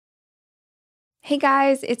Hey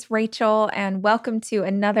guys, it's Rachel, and welcome to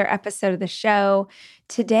another episode of the show.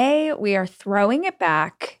 Today, we are throwing it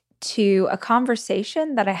back to a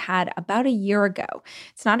conversation that I had about a year ago.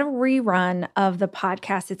 It's not a rerun of the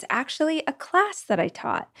podcast, it's actually a class that I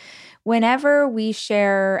taught. Whenever we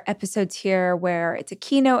share episodes here where it's a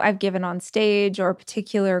keynote I've given on stage or a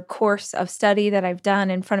particular course of study that I've done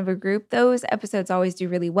in front of a group, those episodes always do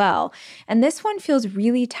really well. And this one feels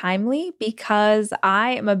really timely because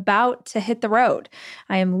I am about to hit the road.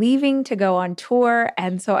 I am leaving to go on tour.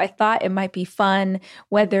 And so I thought it might be fun,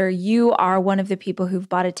 whether you are one of the people who've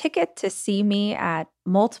bought a ticket to see me at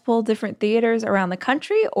multiple different theaters around the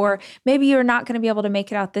country, or maybe you're not going to be able to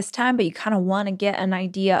make it out this time, but you kind of want to get an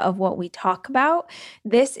idea of what we talk about.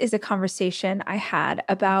 This is a conversation I had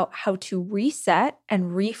about how to reset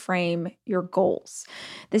and reframe your goals.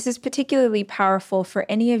 This is particularly powerful for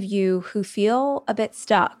any of you who feel a bit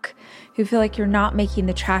stuck, who feel like you're not making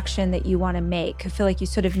the traction that you want to make, who feel like you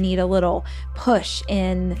sort of need a little push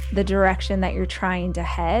in the direction that you're trying to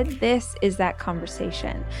head. This is that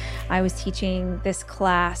conversation. I was teaching this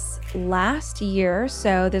class last year,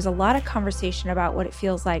 so there's a lot of conversation about what it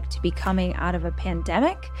feels like to be coming out of a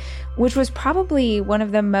pandemic, which was probably one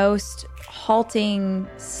of the most halting,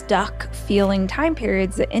 stuck feeling time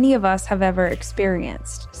periods that any of us have ever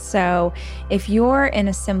experienced. So if you're in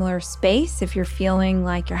a similar space, if you're feeling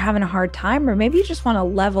like you're having a hard time, or maybe you just want to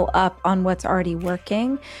level up on what's already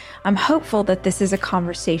working, I'm hopeful that this is a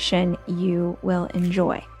conversation you will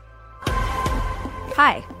enjoy.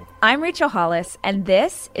 Hi, I'm Rachel Hollis, and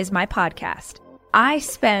this is my podcast. I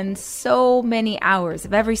spend so many hours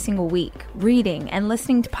of every single week reading and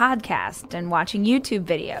listening to podcasts and watching YouTube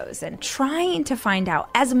videos and trying to find out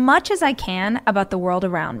as much as I can about the world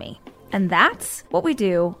around me. And that's what we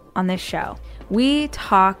do on this show. We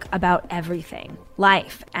talk about everything,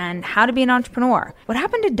 life and how to be an entrepreneur. What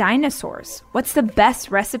happened to dinosaurs? What's the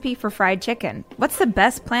best recipe for fried chicken? What's the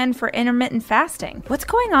best plan for intermittent fasting? What's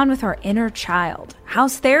going on with our inner child?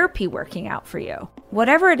 How's therapy working out for you?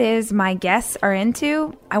 Whatever it is my guests are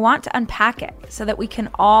into, I want to unpack it so that we can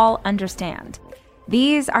all understand.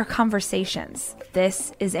 These are conversations.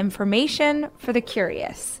 This is information for the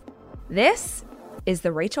curious. This is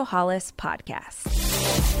the Rachel Hollis Podcast.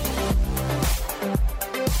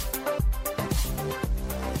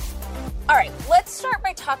 All right, let's start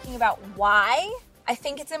by talking about why I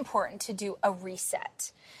think it's important to do a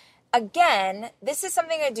reset. Again, this is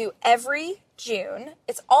something I do every June.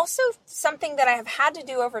 It's also something that I have had to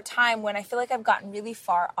do over time when I feel like I've gotten really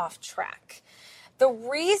far off track. The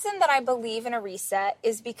reason that I believe in a reset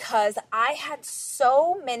is because I had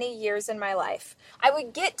so many years in my life. I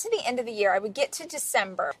would get to the end of the year, I would get to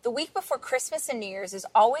December. The week before Christmas and New Year's is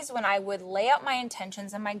always when I would lay out my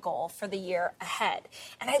intentions and my goal for the year ahead.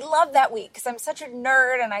 And I love that week because I'm such a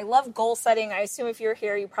nerd and I love goal setting. I assume if you're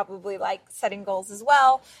here, you probably like setting goals as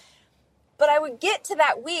well. But I would get to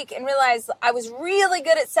that week and realize I was really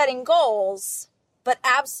good at setting goals, but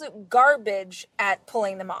absolute garbage at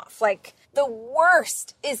pulling them off. Like, the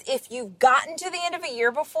worst is if you've gotten to the end of a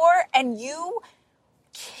year before and you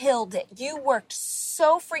killed it. You worked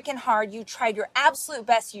so freaking hard. You tried your absolute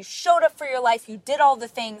best. You showed up for your life. You did all the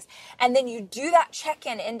things. And then you do that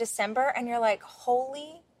check-in in December and you're like,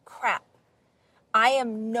 holy crap, I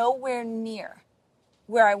am nowhere near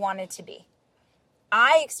where I wanted to be.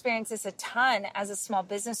 I experienced this a ton as a small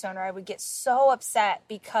business owner. I would get so upset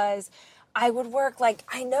because I would work like,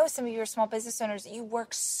 I know some of you are small business owners, you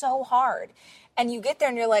work so hard and you get there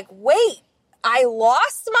and you're like, wait, I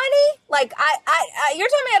lost money? Like you're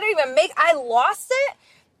telling me I don't even I lost it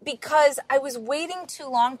because I was waiting too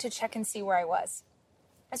long to check and see where I was.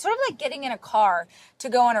 It's sort of like getting in a car to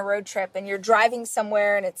go on a road trip and you're driving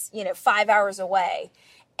somewhere and it's, 5 hours away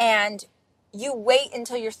and you wait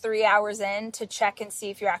until you're 3 hours in to check and see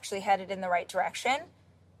if you're actually headed in the right direction.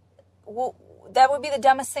 Well, that would be the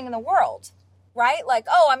dumbest thing in the world, right? Like,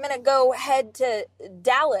 oh, I'm going to go head to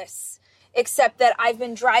Dallas, except that I've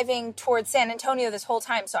been driving towards San Antonio this whole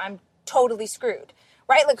time, so I'm totally screwed,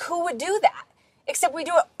 right? Like, who would do that? Except we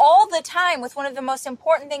do it all the time with one of the most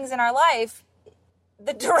important things in our life,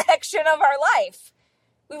 the direction of our life.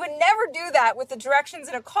 We would never do that with the directions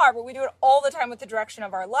in a car, but we do it all the time with the direction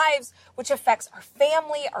of our lives, which affects our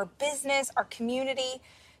family, our business, our community.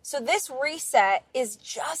 So this reset is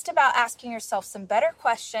just about asking yourself some better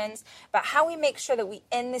questions about how we make sure that we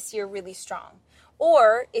end this year really strong.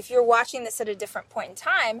 Or if you're watching this at a different point in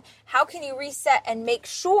time, how can you reset and make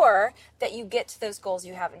sure that you get to those goals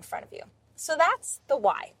you have in front of you? So that's the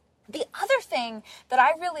why. The other thing that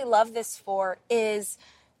I really love this for is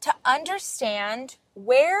to understand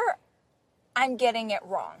where I'm getting it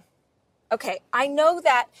wrong. Okay, I know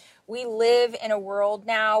that we live in a world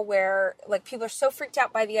now where like people are so freaked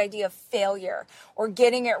out by the idea of failure or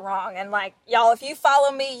getting it wrong. And like, y'all, if you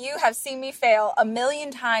follow me, you have seen me fail a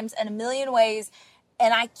million times in a million ways.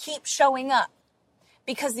 And I keep showing up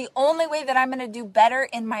because the only way that I'm going to do better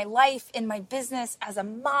in my life, in my business, as a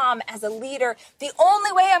mom, as a leader, the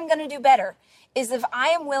only way I'm going to do better is if I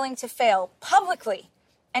am willing to fail publicly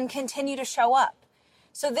and continue to show up.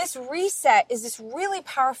 So this reset is this really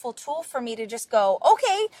powerful tool for me to just go,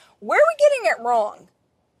 okay, where are we getting it wrong?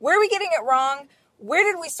 Where are we getting it wrong? Where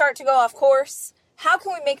did we start to go off course? How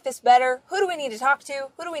can we make this better? Who do we need to talk to?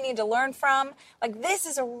 Who do we need to learn from? Like, this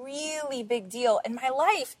is a really big deal in my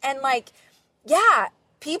life. And like, yeah,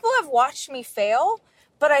 people have watched me fail,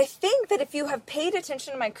 but I think that if you have paid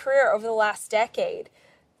attention to my career over the last decade,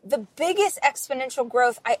 the biggest exponential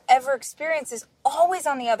growth I ever experienced is always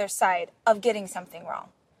on the other side of getting something wrong.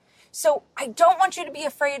 So I don't want you to be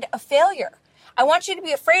afraid of failure. I want you to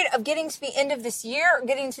be afraid of getting to the end of this year or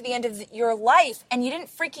getting to the end of your life and you didn't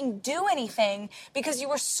freaking do anything because you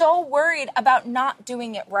were so worried about not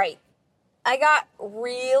doing it right. I got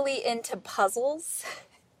really into puzzles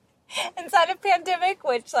inside of pandemic,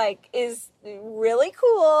 which like is really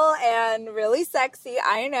cool and really sexy.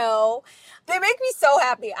 I know. They make me so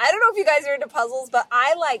happy. I don't know if you guys are into puzzles, but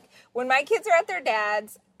I like when my kids are at their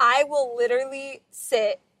dad's, I will literally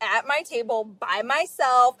sit at my table by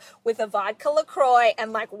myself with a vodka LaCroix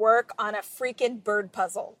and like work on a freaking bird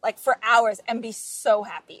puzzle like for hours and be so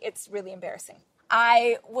happy. It's really embarrassing.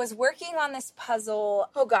 I was working on this puzzle,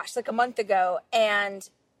 oh gosh, like a month ago, and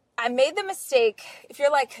I made the mistake. If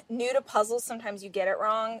you're like new to puzzles, sometimes you get it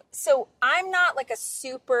wrong. So I'm not like a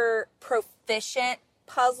super proficient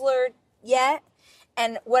puzzler yet.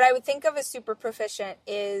 And what I would think of as super proficient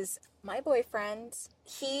is my boyfriend.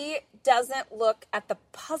 He doesn't look at the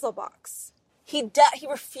puzzle box. He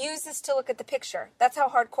refuses to look at the picture. That's how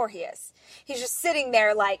hardcore he is. He's just sitting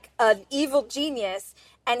there like an evil genius,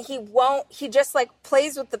 and he just like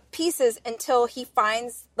plays with the pieces until he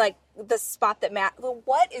finds like the spot that matters. Well,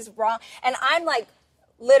 what is wrong? And I'm like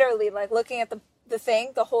literally like looking at the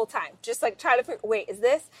thing the whole time, just like trying to figure, wait, is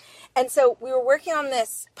this? And so we were working on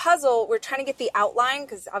this puzzle. We're trying to get the outline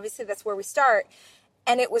because obviously that's where we start.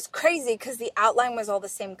 And it was crazy because the outline was all the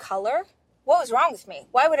same color. What was wrong with me?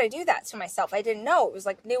 Why would I do that to myself? I didn't know. It was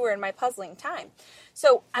like newer in my puzzling time.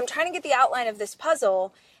 So I'm trying to get the outline of this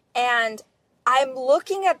puzzle and I'm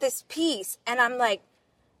looking at this piece and I'm like,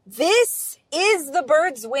 this is the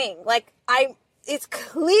bird's wing. Like it's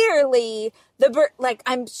clearly the bird, like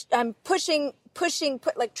I'm pushing,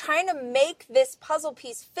 like trying to make this puzzle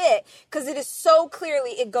piece fit because it is so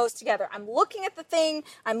clearly it goes together. I'm looking at the thing.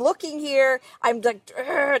 I'm looking here. I'm like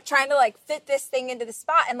trying to like fit this thing into the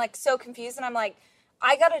spot and like so confused. And I'm like,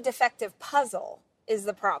 I got a defective puzzle is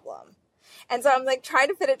the problem. And so I'm like trying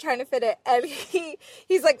to fit it. And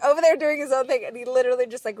he's like over there doing his own thing. And he literally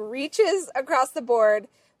just like reaches across the board,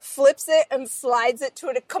 flips it and slides it to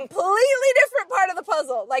a completely different part of the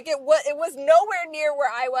puzzle. Like it was nowhere near where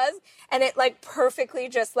I was. And it like perfectly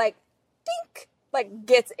just like dink, like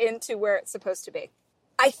gets into where it's supposed to be.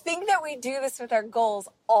 I think that we do this with our goals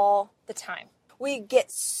all the time. We get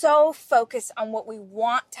so focused on what we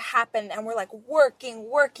want to happen and we're like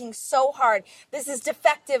working so hard. This is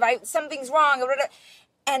defective. Something's wrong.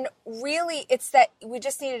 And really it's that we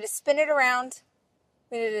just needed to spin it around.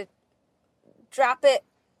 We needed to drop it,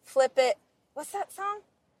 flip it. What's that song?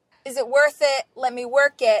 Is it worth it? Let me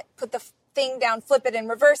work it. Put the thing down, flip it and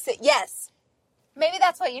reverse it. Yes. Maybe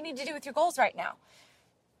that's what you need to do with your goals right now.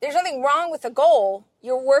 There's nothing wrong with a goal.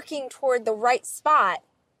 You're working toward the right spot.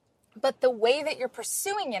 But the way that you're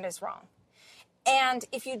pursuing it is wrong. And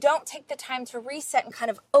if you don't take the time to reset and kind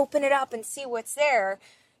of open it up and see what's there,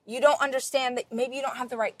 you don't understand that maybe you don't have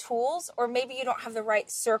the right tools or maybe you don't have the right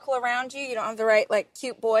circle around you. You don't have the right like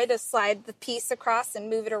cute boy to slide the piece across and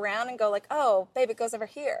move it around and go like, oh, babe, it goes over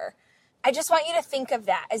here. I just want you to think of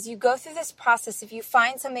that as you go through this process. If you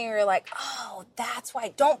find something where you're like, oh, that's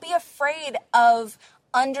why, don't be afraid of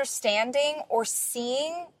understanding or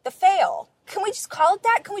seeing the fail. Can we just call it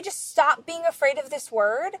that? Can we just stop being afraid of this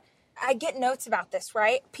word? I get notes about this,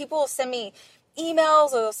 right? People will send me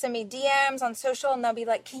emails or they'll send me DMs on social and they'll be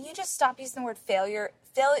like, can you just stop using the word failure?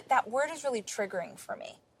 That word is really triggering for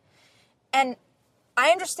me. And I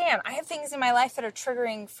understand. I have things in my life that are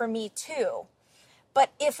triggering for me too.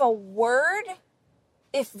 But if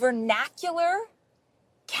vernacular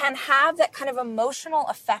can have that kind of emotional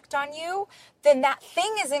effect on you, then that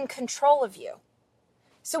thing is in control of you.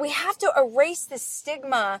 So we have to erase the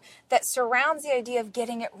stigma that surrounds the idea of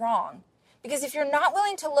getting it wrong. Because if you're not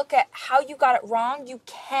willing to look at how you got it wrong, you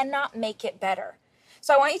cannot make it better.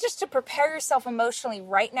 So I want you just to prepare yourself emotionally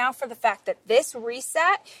right now for the fact that this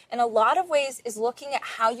reset, in a lot of ways, is looking at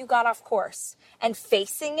how you got off course and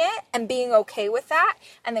facing it and being okay with that,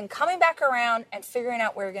 and then coming back around and figuring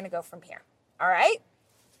out where you're going to go from here. All right?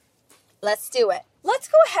 Let's do it. Let's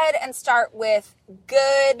go ahead and start with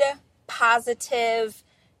good, positive,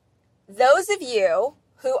 those of you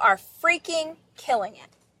who are freaking killing it.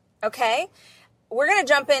 Okay? We're going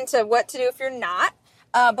to jump into what to do if you're not.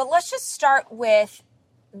 But let's just start with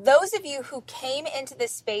those of you who came into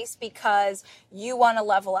this space because you want to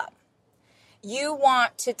level up. You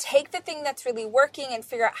want to take the thing that's really working and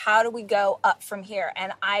figure out how do we go up from here.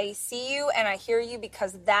 And I see you and I hear you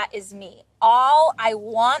because that is me. All I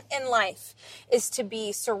want in life is to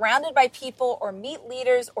be surrounded by people or meet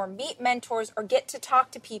leaders or meet mentors or get to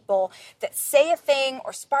talk to people that say a thing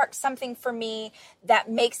or spark something for me that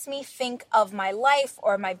makes me think of my life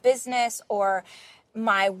or my business or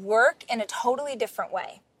my work in a totally different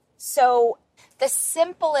way. So the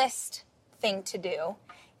simplest thing to do,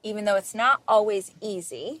 even though it's not always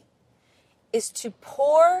easy, is to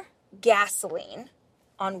pour gasoline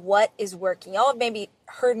on what is working. Y'all have maybe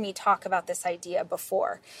heard me talk about this idea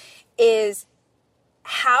before, is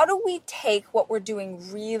how do we take what we're doing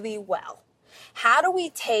really well? How do we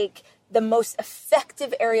take the most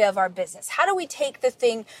effective area of our business? How do we take the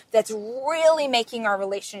thing that's really making our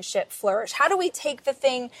relationship flourish? How do we take the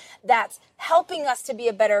thing that's helping us to be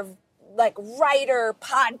a better writer,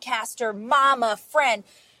 podcaster, mama, friend?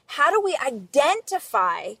 How do we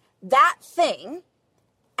identify that thing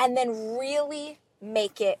and then really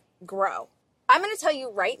make it grow? I'm going to tell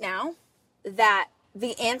you right now that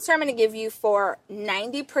the answer I'm going to give you for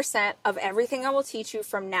 90% of everything I will teach you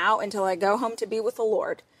from now until I go home to be with the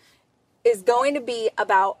Lord is going to be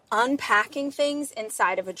about unpacking things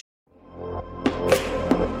inside of a journal.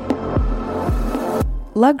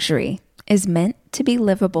 Luxury is meant to be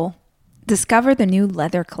livable. Discover the new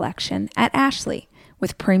leather collection at Ashley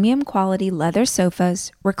with premium quality leather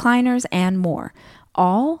sofas, recliners, and more,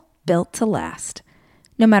 all built to last.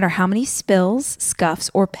 No matter how many spills,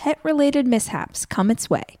 scuffs, or pet-related mishaps come its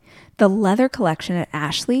way, the leather collection at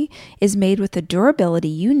Ashley is made with the durability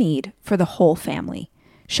you need for the whole family.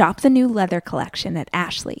 Shop the new leather collection at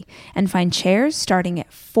Ashley and find chairs starting at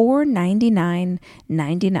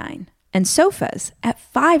 $499.99 and sofas at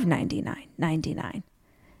 $599.99.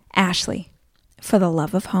 Ashley, for the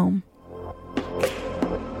love of home.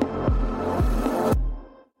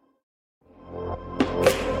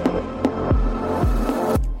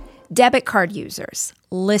 Debit card users,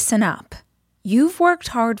 listen up. You've worked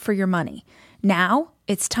hard for your money. Now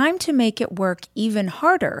it's time to make it work even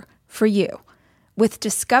harder for you. With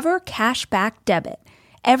Discover Cashback Debit,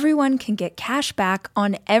 everyone can get cash back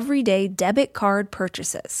on everyday debit card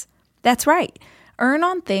purchases. That's right. Earn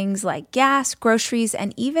on things like gas, groceries,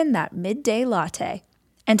 and even that midday latte.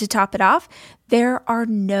 And to top it off, there are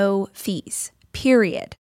no fees,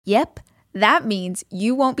 period. Yep, that means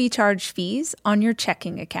you won't be charged fees on your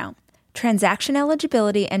checking account. Transaction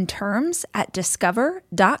eligibility and terms at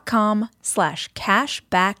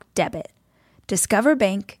discover.com/cashbackdebit. Discover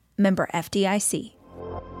Bank, member FDIC.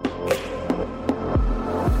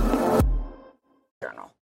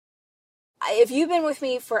 Journal. If you've been with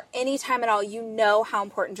me for any time at all, you know how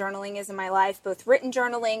important journaling is in my life, both written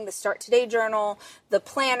journaling, the Start Today journal, the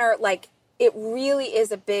planner. It really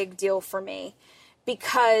is a big deal for me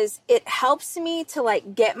because it helps me to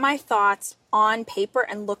get my thoughts on paper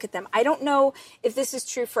and look at them. I don't know if this is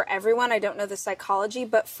true for everyone. I don't know the psychology,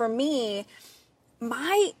 but for me,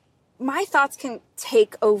 my thoughts can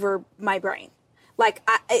take over my brain.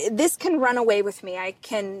 This can run away with me. I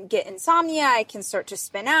can get insomnia. I can start to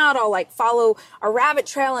spin out. I'll follow a rabbit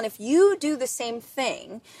trail. And if you do the same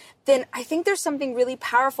thing, then I think there's something really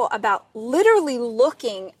powerful about literally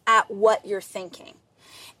looking at what you're thinking.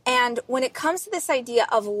 And when it comes to this idea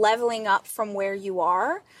of leveling up from where you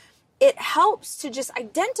are, it helps to just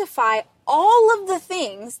identify all of the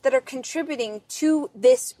things that are contributing to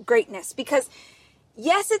this greatness. Because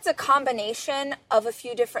yes, it's a combination of a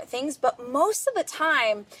few different things, but most of the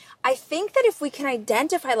time, I think that if we can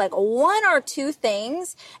identify one or two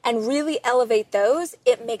things and really elevate those,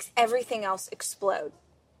 it makes everything else explode.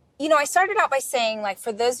 I started out by saying,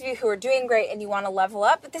 for those of you who are doing great and you want to level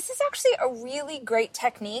up, but this is actually a really great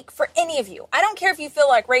technique for any of you. I don't care if you feel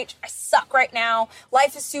like, Rach, I suck right now.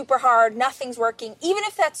 Life is super hard. Nothing's working. Even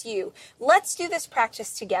if that's you, let's do this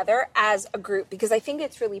practice together as a group because I think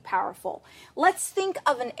it's really powerful. Let's think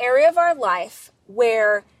of an area of our life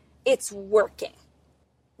where it's working.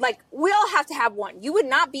 Like, we all have to have one. You would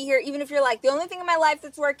not be here even if you're like, the only thing in my life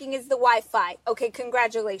that's working is the Wi-Fi. Okay,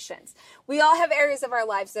 congratulations. We all have areas of our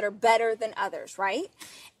lives that are better than others, right?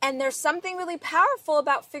 And there's something really powerful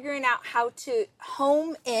about figuring out how to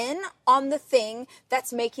home in on the thing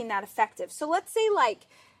that's making that effective. So let's say, like,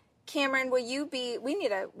 Cameron, will you be, we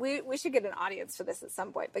should get an audience for this at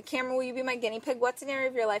some point, but Cameron, will you be my guinea pig? What's an area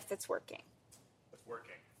of your life that's working? That's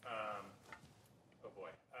working. Oh boy.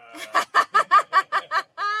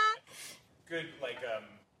 Good, like,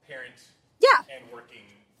 parent and working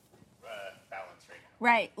balance right now.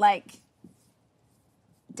 Right, like,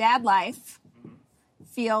 dad life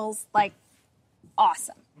feels like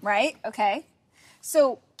awesome, right? Okay.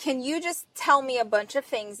 So can you just tell me a bunch of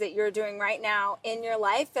things that you're doing right now in your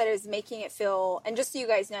life that is making it feel, and just so you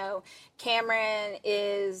guys know, Cameron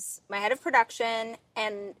is my head of production,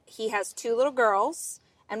 and he has 2 little girls,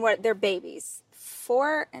 and they're babies,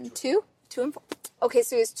 4 and 2? 2 and 4. Okay,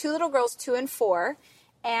 so he has 2 little girls, 2 and 4,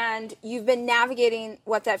 and you've been navigating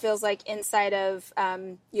what that feels like inside of,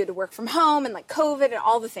 you had to work from home and like COVID and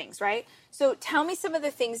all the things, right? So tell me some of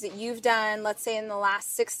the things that you've done, let's say in the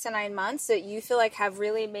last 6 to 9 months, that you feel like have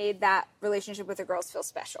really made that relationship with the girls feel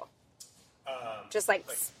special. Just like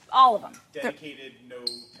all of them. Dedicated, no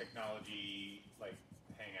technology, like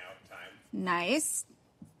hangout time. Nice.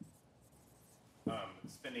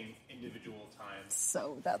 Spending individual time.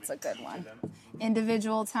 So that's a good one. Mm-hmm.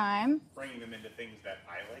 Individual time. Bringing them into things that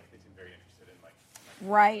I like. They seem very interested in, like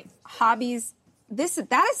right. Hobbies.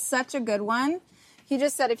 That is such a good one. He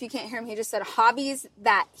just said, if you can't hear him, he just said hobbies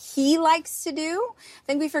that he likes to do. I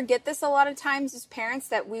think we forget this a lot of times as parents,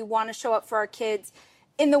 that we want to show up for our kids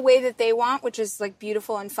in the way that they want, which is like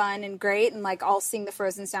beautiful and fun and great. And like, I'll sing the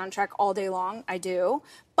Frozen soundtrack all day long. I do.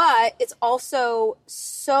 But it's also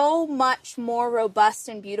so much more robust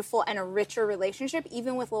and beautiful and a richer relationship,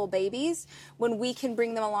 even with little babies, when we can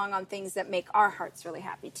bring them along on things that make our hearts really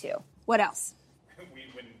happy too. What else?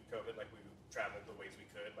 when COVID, like, we traveled the ways we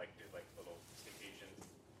could, like did like little staycations.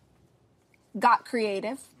 Got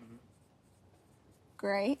creative. Mm-hmm.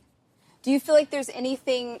 Great. Do you feel like there's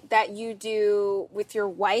anything that you do with your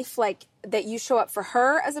wife, like that you show up for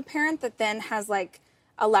her as a parent that then has like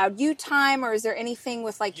allowed you time, or is there anything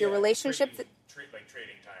with like your relationship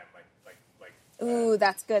trading time, like ooh,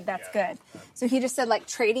 that's good. That's good. So he just said like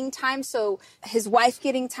trading time. So his wife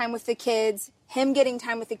getting time with the kids, him getting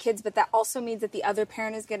time with the kids, but that also means that the other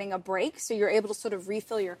parent is getting a break. So you're able to sort of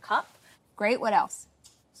refill your cup. Great. What else?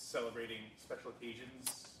 Celebrating special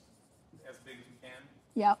occasions as big as we can.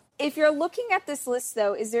 Yep. If you're looking at this list,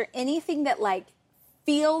 though, is there anything that, like,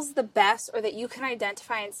 feels the best, or that you can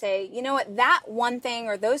identify and say, you know what, that one thing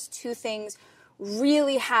or those 2 things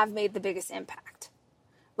really have made the biggest impact?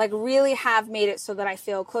 Like, really have made it so that I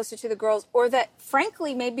feel closer to the girls, or that,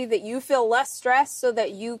 frankly, maybe that you feel less stressed so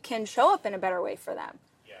that you can show up in a better way for them?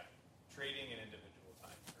 Yeah. Trading and individual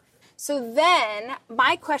time, for sure. So then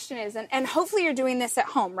my question is, and hopefully you're doing this at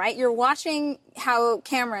home, right? You're watching how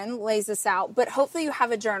Cameron lays this out, but hopefully you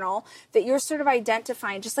have a journal that you're sort of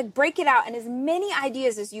identifying, just like break it out in as many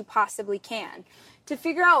ideas as you possibly can to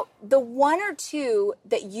figure out the 1 or 2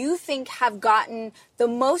 that you think have gotten the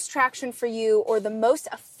most traction for you, or the most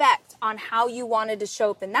effect on how you wanted to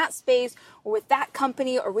show up in that space or with that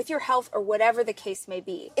company or with your health or whatever the case may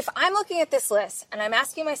be. If I'm looking at this list and I'm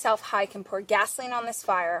asking myself how I can pour gasoline on this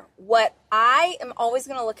fire, what I am always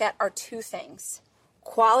going to look at are 2 things: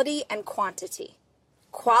 quality and quantity.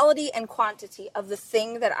 Quality and quantity of the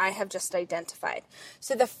thing that I have just identified.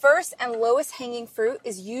 So the first and lowest hanging fruit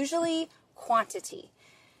is usually quantity.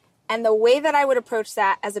 And the way that I would approach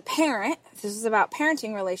that as a parent, if this is about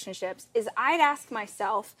parenting relationships, is I'd ask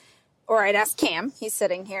myself, or I'd ask Cam, he's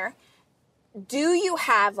sitting here, do you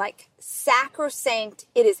have like sacrosanct,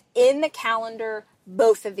 it is in the calendar,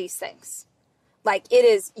 both of these things? Like it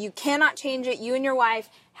is, you cannot change it. You and your wife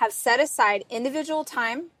have set aside individual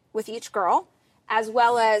time with each girl, as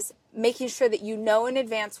well as making sure that you know in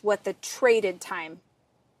advance what the traded time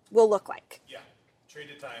will look like. Yeah.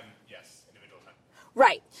 Traded time, yes. Individual time.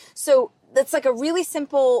 Right. So that's like a really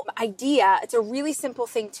simple idea. It's a really simple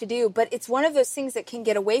thing to do, but it's one of those things that can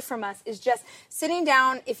get away from us, is just sitting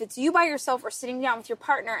down, if it's you by yourself or sitting down with your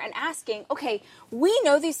partner and asking, okay, we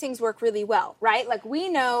know these things work really well, right? Like we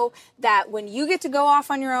know that when you get to go off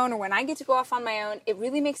on your own or when I get to go off on my own, it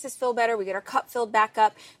really makes us feel better. We get our cup filled back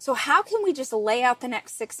up. So how can we just lay out the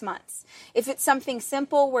next 6 months? If it's something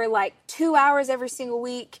simple, where like 2 hours every single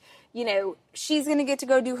week, she's going to get to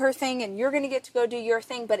go do her thing and you're going to get to go do your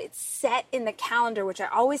thing, but it's set in the calendar, which I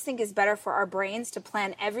always think is better for our brains to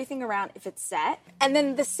plan everything around if it's set. And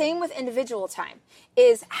then the same with individual time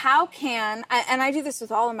is and I do this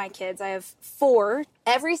with all of my kids. I have 4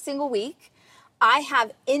 every single week. I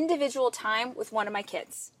have individual time with one of my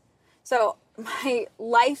kids. So my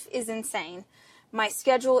life is insane. My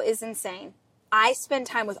schedule is insane. I spend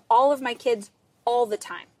time with all of my kids all the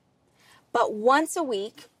time. But once a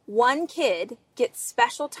week, one kid gets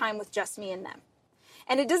special time with just me and them.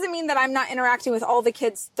 And it doesn't mean that I'm not interacting with all the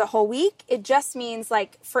kids the whole week. It just means,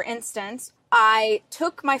 like, for instance, I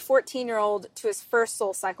took my 14-year-old to his first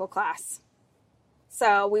SoulCycle class.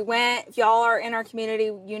 So we went, if y'all are in our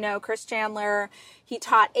community, Chris Chandler, he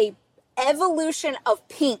taught a evolution of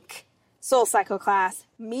pink SoulCycle class.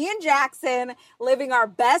 Me and Jackson living our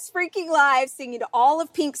best freaking lives, singing to all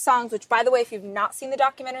of Pink's songs, which, by the way, if you've not seen the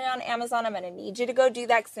documentary on Amazon, I'm going to need you to go do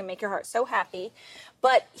that because it's going to make your heart so happy.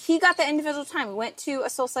 But he got the individual time. We went to a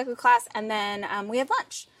SoulCycle class, and then we had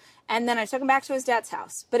lunch. And then I took him back to his dad's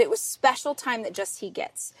house. But it was special time that just he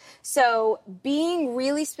gets. So being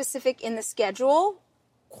really specific in the schedule,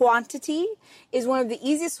 quantity, is one of the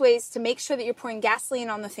easiest ways to make sure that you're pouring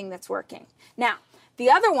gasoline on the thing that's working. Now, the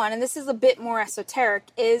other one, and this is a bit more esoteric,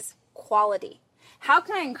 is quality. How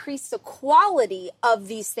can I increase the quality of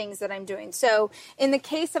these things that I'm doing? So in the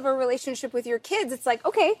case of a relationship with your kids, it's like,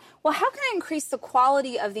 okay, well, how can I increase the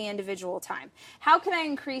quality of the individual time? How can I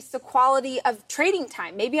increase the quality of trading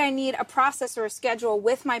time? Maybe I need a process or a schedule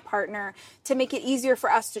with my partner to make it easier for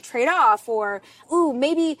us to trade off. Or,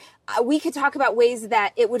 maybe we could talk about ways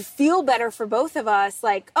that it would feel better for both of us.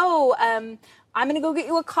 Like, I'm going to go get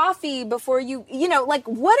you a coffee before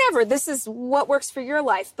whatever. This is what works for your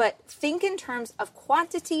life. But think in terms of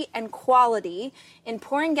quantity and quality in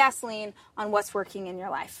pouring gasoline on what's working in your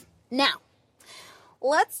life. Now,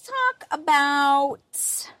 let's talk about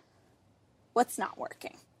what's not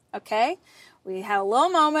working, okay? We had a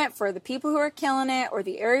little moment for the people who are killing it or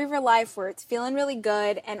the area of your life where it's feeling really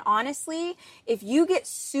good. And honestly, if you get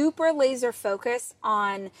super laser focused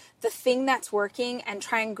on the thing that's working and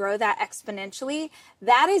try and grow that exponentially,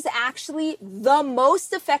 that is actually the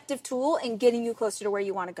most effective tool in getting you closer to where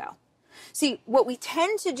you want to go. See, what we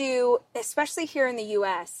tend to do, especially here in the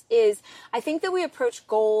US, is I think that we approach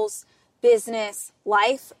goals, business,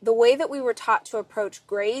 life, the way that we were taught to approach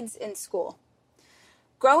grades in school.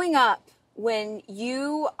 Growing up, when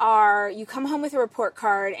you come home with a report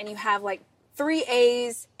card and you have like 3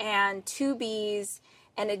 A's and 2 B's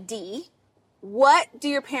and a D, what do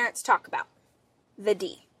your parents talk about? The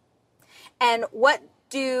D. And what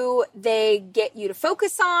do they get you to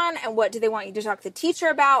focus on? And what do they want you to talk to the teacher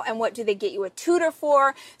about? And what do they get you a tutor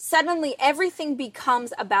for? Suddenly everything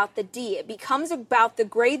becomes about the D. It becomes about the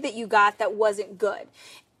grade that you got that wasn't good.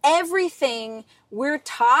 Everything we're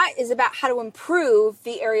taught is about how to improve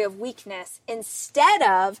the area of weakness instead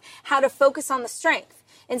of how to focus on the strength.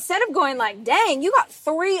 Instead of going like, dang, you got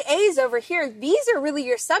 3 A's over here. These are really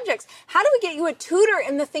your subjects. How do we get you a tutor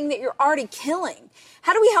in the thing that you're already killing?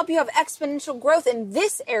 How do we help you have exponential growth in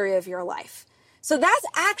this area of your life? So that's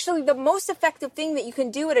actually the most effective thing that you can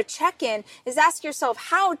do at a check-in is ask yourself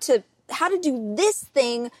how to do this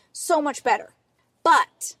thing so much better.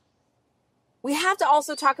 But we have to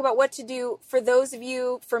also talk about what to do for those of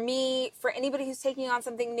you, for me, for anybody who's taking on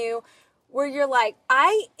something new, where you're like,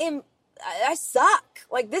 I suck.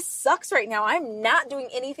 Like, this sucks right now. I'm not doing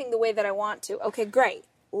anything the way that I want to. Okay, great.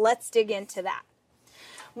 Let's dig into that.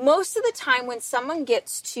 Most of the time when someone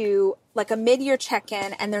gets to like a mid-year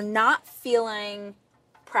check-in and they're not feeling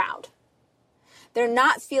proud, they're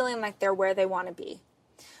not feeling like they're where they want to be,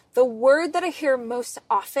 the word that I hear most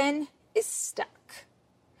often is stuck.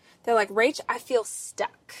 They're like, Rach, I feel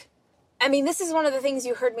stuck. I mean, this is one of the things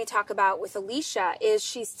you heard me talk about with Alicia is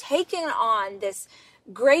she's taken on this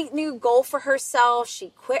great new goal for herself.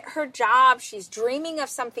 She quit her job. She's dreaming of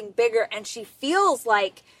something bigger. And she feels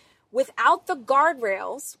like without the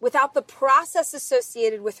guardrails, without the process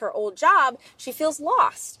associated with her old job, she feels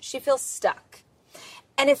lost. She feels stuck.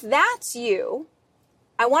 And if that's you,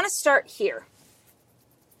 I want to start here.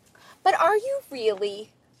 But are you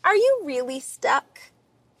really stuck?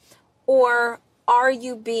 Or are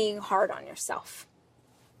you being hard on yourself?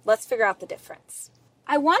 Let's figure out the difference.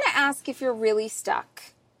 I want to ask if you're really stuck,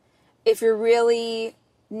 if you're really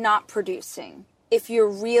not producing, if you're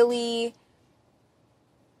really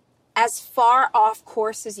as far off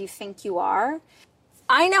course as you think you are.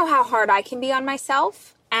 I know how hard I can be on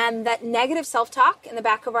myself, and that negative self-talk in the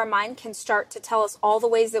back of our mind can start to tell us all the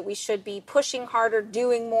ways that we should be pushing harder,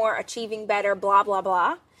 doing more, achieving better, blah, blah,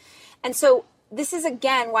 blah. And so this is,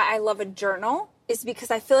 again, why I love a journal, is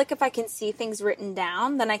because I feel like if I can see things written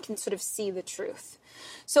down, then I can sort of see the truth.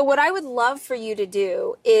 So what I would love for you to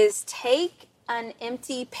do is take an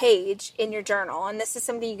empty page in your journal, and this is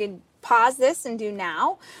something you can pause this and do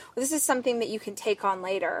now. This is something that you can take on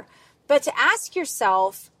later. But to ask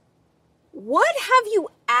yourself, what have you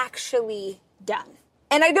actually done?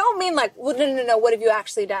 And I don't mean like, well, no, what have you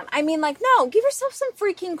actually done? I mean like, no, give yourself some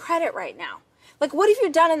freaking credit right now. Like, what have you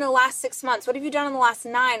done in the last 6 months? What have you done in the last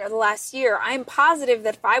 9 or the last year? I'm positive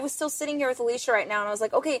that if I was still sitting here with Alicia right now and I was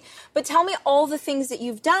like, okay, but tell me all the things that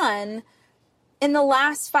you've done in the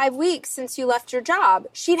last 5 weeks since you left your job,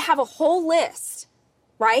 she'd have a whole list,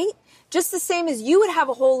 right? Just the same as you would have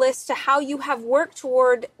a whole list to how you have worked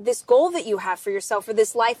toward this goal that you have for yourself or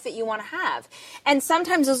this life that you want to have. And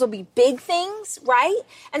sometimes those will be big things, right?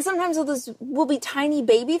 And sometimes those will be tiny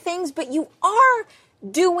baby things, but you are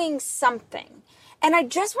doing something. And I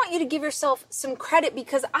just want you to give yourself some credit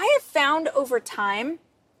because I have found over time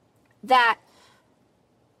that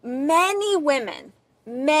many women,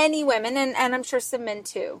 and I'm sure some men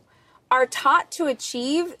too, are taught to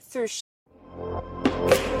achieve through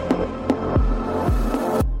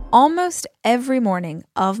Almost every morning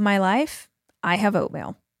of my life, I have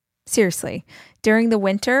oatmeal. Seriously, during the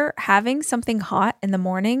winter, having something hot in the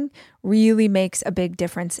morning really makes a big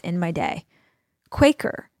difference in my day.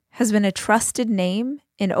 Quaker has been a trusted name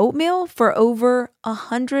in oatmeal for over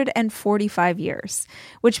 145 years,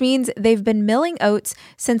 which means they've been milling oats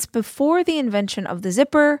since before the invention of the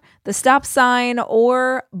zipper, the stop sign,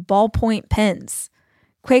 or ballpoint pens.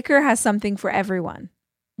 Quaker has something for everyone,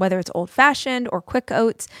 whether it's old-fashioned or quick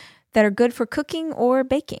oats that are good for cooking or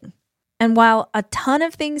baking. And while a ton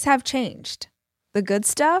of things have changed, the good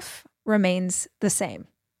stuff remains the same.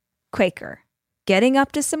 Quaker, getting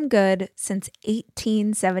up to some good since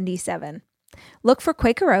 1877. Look for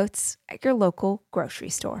Quaker Oats at your local grocery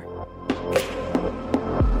store.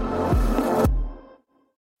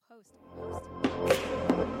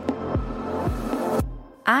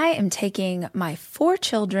 I am taking my 4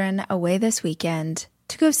 children away this weekend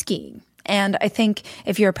to go skiing. And I think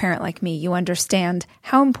if you're a parent like me, you understand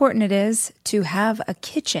how important it is to have a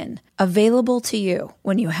kitchen available to you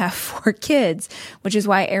when you have 4 kids, which is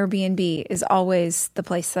why Airbnb is always the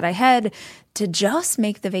place that I head to just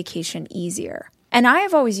make the vacation easier. And I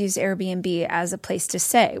have always used Airbnb as a place to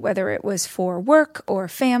stay, whether it was for work or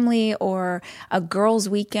family or a girls'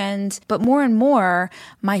 weekend. But more and more,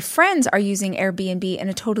 my friends are using Airbnb in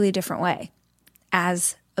a totally different way,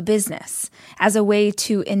 as a business, as a way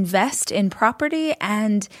to invest in property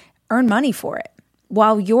and earn money for it.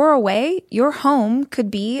 While you're away, your home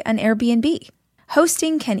could be an Airbnb.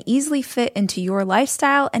 Hosting can easily fit into your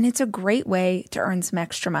lifestyle, and it's a great way to earn some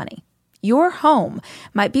extra money. Your home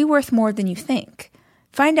might be worth more than you think.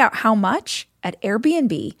 Find out how much at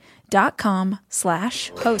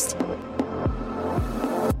airbnb.com/host.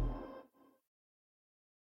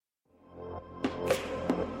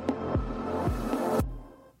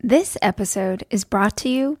 This episode is brought to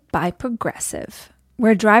you by Progressive,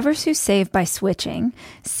 where drivers who save by switching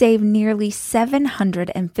save nearly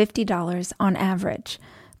 $750 on average.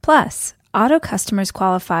 Plus, auto customers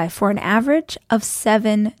qualify for an average of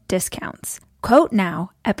 7 discounts. Quote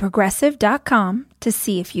now at progressive.com to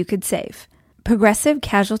see if you could save. Progressive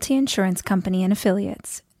Casualty Insurance Company and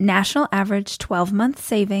Affiliates. National average 12-month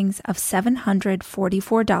savings of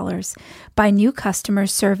 $744 by new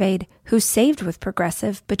customers surveyed who saved with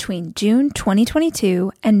Progressive between June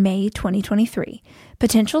 2022 and May 2023.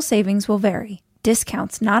 Potential savings will vary.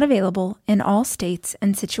 Discounts not available in all states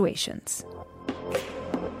and situations.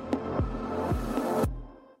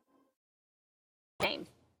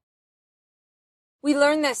 We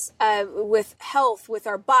learn this with health, with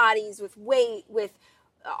our bodies, with weight, with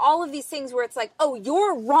all of these things where it's like, oh,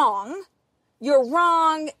 you're wrong. You're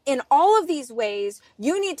wrong in all of these ways.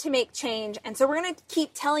 You need to make change. And so we're going to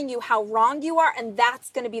keep telling you how wrong you are. And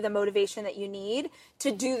that's going to be the motivation that you need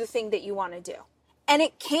to do the thing that you want to do. And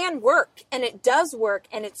it can work. And it does work.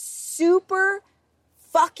 And it's super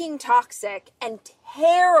fucking toxic and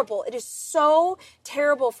terrible. It is so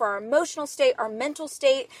terrible for our emotional state, our mental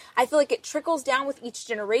state. I feel like it trickles down with each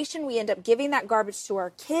generation. We end up giving that garbage to our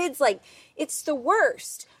kids. Like, it's the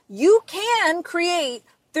worst. You can create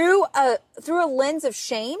through a lens of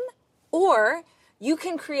shame, or you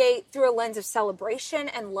can create through a lens of celebration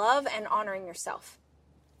and love and honoring yourself.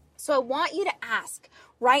 So I want you to ask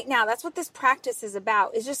right now, that's what this practice is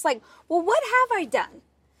about, is just like, well, what have I done?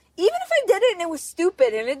 Even if I did it and it was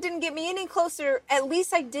stupid and it didn't get me any closer, at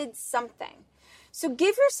least I did something. So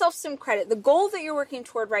give yourself some credit. The goal that you're working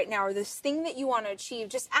toward right now, or this thing that you want to achieve,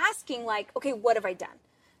 just asking like, okay, what have I done?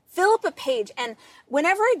 Fill up a page. And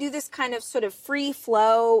whenever I do this kind of sort of free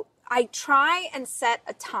flow, I try and set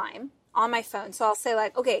a time on my phone. So I'll say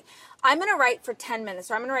like, okay, I'm going to write for 10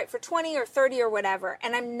 minutes or I'm going to write for 20 or 30 or whatever.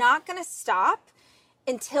 And I'm not going to stop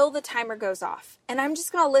until the timer goes off. And I'm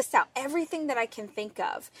just going to list out everything that I can think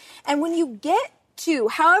of. And when you get to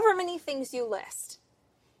however many things you list,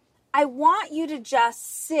 I want you to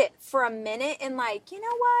just sit for a minute and like, you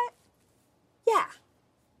know what? Yeah,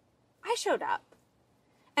 I showed up.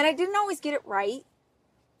 And I didn't always get it right.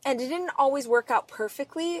 And it didn't always work out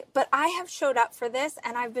perfectly, but I have showed up for this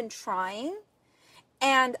and I've been trying.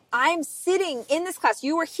 And I'm sitting in this class.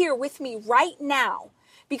 You are here with me right now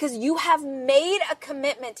because you have made a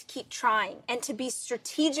commitment to keep trying and to be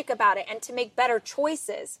strategic about it and to make better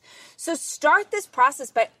choices. So start this process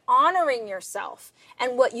by honoring yourself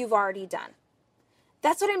and what you've already done.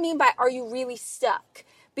 That's what I mean by, are you really stuck?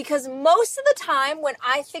 Because most of the time when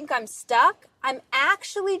I think I'm stuck, I'm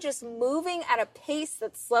actually just moving at a pace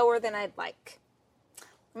that's slower than I'd like.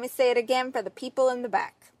 Let me say it again for the people in the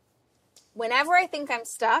back. Whenever I think I'm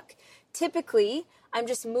stuck, typically I'm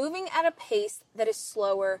just moving at a pace that is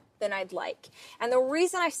slower than I'd like. And the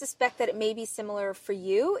reason I suspect that it may be similar for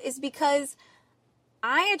you is because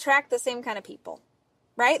I attract the same kind of people.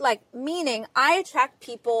 Right? Like, meaning I attract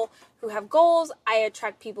people who have goals. I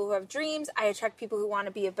attract people who have dreams. I attract people who want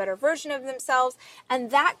to be a better version of themselves.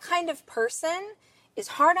 And that kind of person is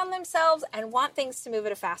hard on themselves and want things to move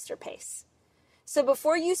at a faster pace. So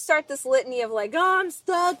before you start this litany of like, oh, I'm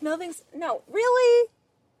stuck, no, really?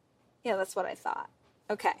 Yeah, that's what I thought.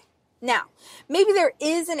 Okay. Now, maybe there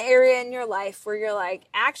is an area in your life where you're like,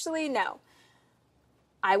 actually, no.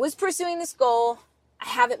 I was pursuing this goal. I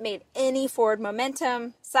haven't made any forward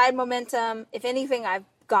momentum, side momentum. If anything, I've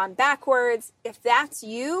gone backwards. If that's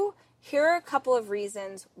you, here are a couple of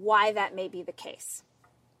reasons why that may be the case.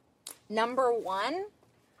 Number one,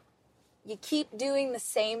 you keep doing the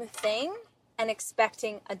same thing and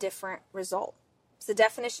expecting a different result. It's the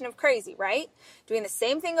definition of crazy, right? Doing the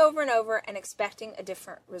same thing over and over and expecting a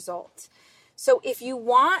different result. So if you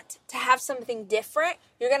want to have something different,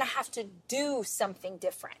 you're going to have to do something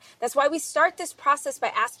different. That's why we start this process by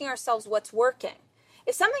asking ourselves what's working.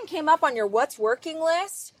 If something came up on your what's working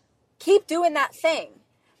list, keep doing that thing.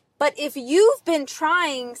 But if you've been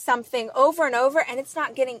trying something over and over and it's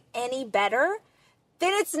not getting any better,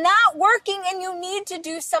 then it's not working and you need to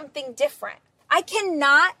do something different. I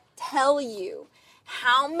cannot tell you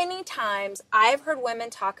how many times I've heard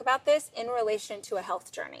women talk about this in relation to a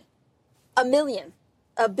health journey. 1 million,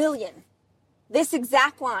 1 billion. This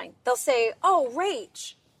exact line. They'll say, oh,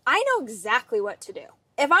 Rach, I know exactly what to do.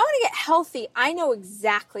 If I want to get healthy, I know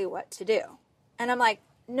exactly what to do. And I'm like,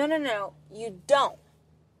 no, you don't.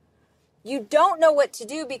 You don't know what to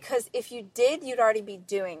do because if you did, you'd already be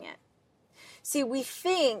doing it. See, we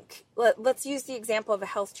think, let's use the example of a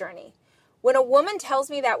health journey. When a woman tells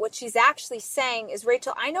me that, what she's actually saying is,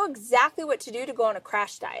 Rachel, I know exactly what to do to go on a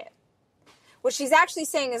crash diet. What she's actually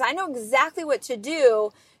saying is, I know exactly what to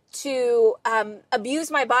do to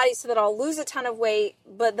abuse my body so that I'll lose a ton of weight,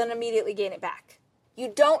 but then immediately gain it back.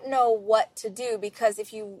 You don't know what to do because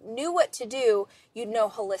if you knew what to do, you'd know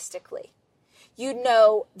holistically. You'd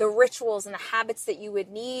know the rituals and the habits that you would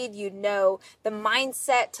need. You'd know the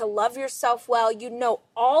mindset to love yourself well. You'd know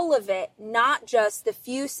all of it, not just the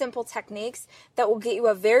few simple techniques that will get you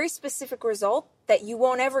a very specific result that you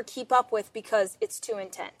won't ever keep up with because it's too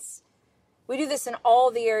intense. We do this in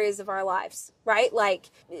all the areas of our lives, right? Like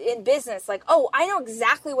in business, like, oh, I know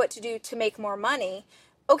exactly what to do to make more money.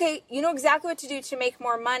 Okay, you know exactly what to do to make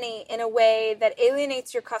more money in a way that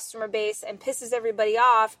alienates your customer base and pisses everybody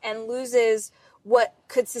off and loses what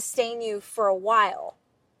could sustain you for a while.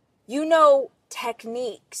 You know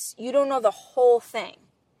techniques. You don't know the whole thing.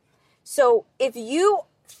 So if you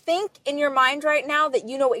think in your mind right now that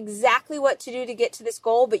you know exactly what to do to get to this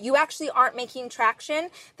goal, but you actually aren't making traction,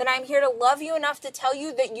 then I'm here to love you enough to tell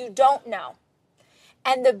you that you don't know.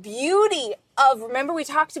 And the beauty of, remember we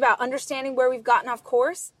talked about understanding where we've gotten off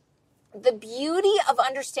course? The beauty of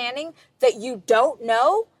understanding that you don't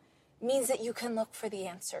know means that you can look for the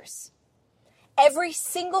answers. Every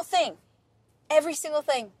single thing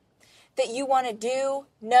that you want to do,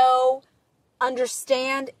 know,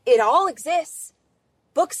 understand, it all exists.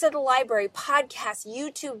 Books at the library, podcasts,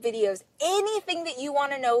 YouTube videos, anything that you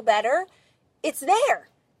want to know better, it's there.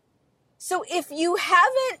 So if you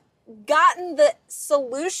haven't gotten the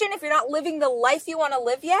solution, if you're not living the life you want to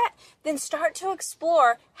live yet, then start to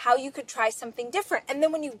explore how you could try something different. And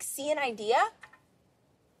then when you see an idea,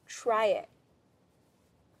 try it.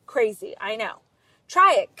 Crazy, I know.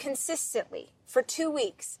 Try it consistently for 2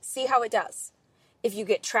 weeks. See how it does. If you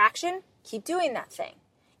get traction, keep doing that thing.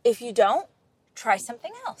 If you don't, try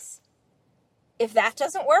something else. If that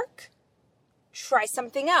doesn't work, try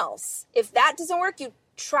something else. If that doesn't work, you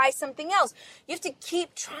try something else. You have to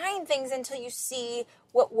keep trying things until you see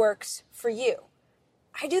what works for you.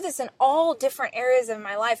 I do this in all different areas of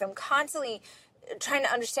my life. I'm constantly trying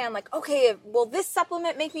to understand, like, okay, will this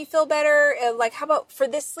supplement make me feel better? Like, how about for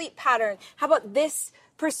this sleep pattern? How about this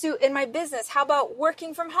pursuit in my business? How about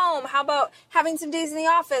working from home? How about having some days in the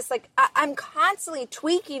office? Like, I'm constantly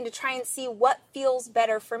tweaking to try and see what feels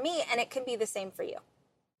better for me, and it can be the same for you.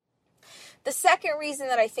 The second reason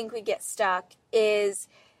that I think we get stuck is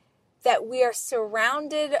that we are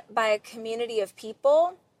surrounded by a community of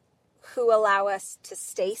people who allow us to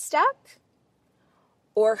stay stuck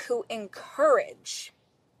or who encourage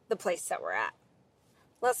the place that we're at.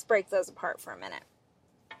 Let's break those apart for a minute.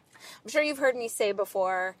 I'm sure you've heard me say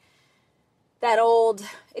before that old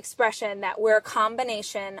expression that we're a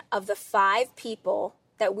combination of the 5 people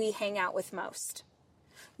that we hang out with most.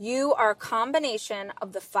 You are a combination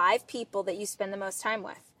of the 5 people that you spend the most time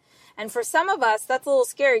with. And for some of us, that's a little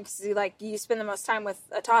scary because you spend the most time with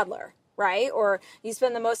a toddler, right? Or you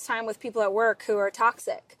spend the most time with people at work who are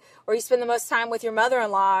toxic. Or you spend the most time with your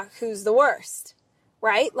mother-in-law who's the worst,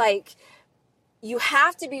 right? Like, you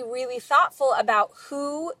have to be really thoughtful about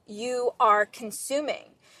who you are consuming.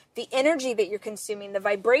 The energy that you're consuming, the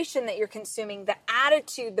vibration that you're consuming, the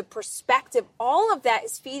attitude, the perspective, all of that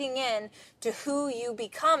is feeding in to who you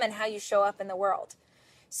become and how you show up in the world.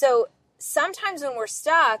 So sometimes when we're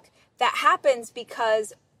stuck, that happens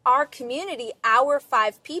because our community, our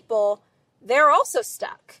 5 people, they're also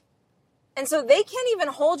stuck. And so they can't even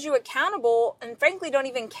hold you accountable and frankly don't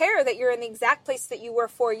even care that you're in the exact place that you were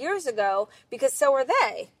 4 years ago because so are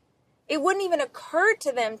they. It wouldn't even occur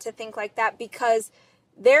to them to think like that because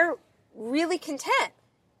they're really content.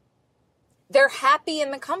 They're happy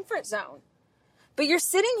in the comfort zone. But you're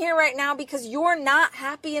sitting here right now because you're not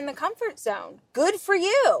happy in the comfort zone. Good for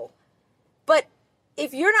you. But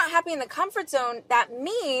if you're not happy in the comfort zone, that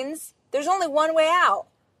means there's only one way out.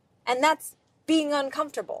 And that's being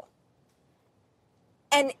uncomfortable.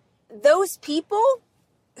 And those people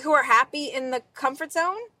who are happy in the comfort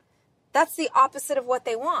zone, that's the opposite of what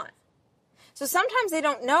they want. So sometimes they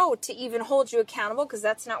don't know to even hold you accountable because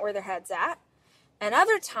that's not where their head's at. And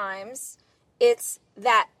other times it's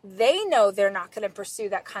that they know they're not going to pursue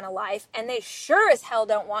that kind of life and they sure as hell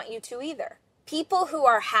don't want you to either. People who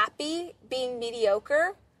are happy being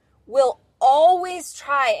mediocre will always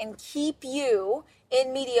try and keep you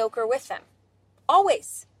in mediocre with them.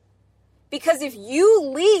 Always. Because if you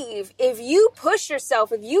leave, if you push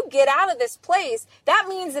yourself, if you get out of this place, that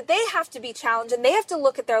means that they have to be challenged and they have to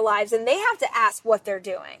look at their lives and they have to ask what they're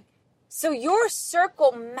doing. So your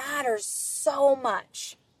circle matters so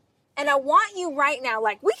much. And I want you right now,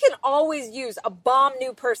 like we can always use a bomb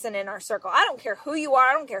new person in our circle. I don't care who you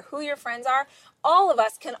are. I don't care who your friends are. All of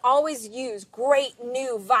us can always use great,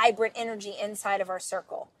 new, vibrant energy inside of our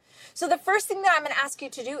circle. So the first thing that I'm going to ask you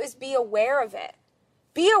to do is be aware of it.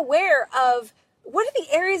 Be aware of what are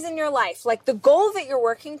the areas in your life, like the goal that you're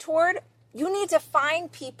working toward. You need to find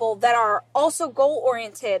people that are also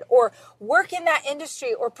goal-oriented or work in that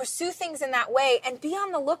industry or pursue things in that way and be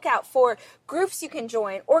on the lookout for groups you can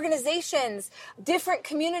join, organizations, different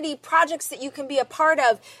community projects that you can be a part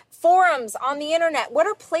of, forums on the internet. What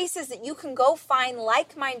are places that you can go find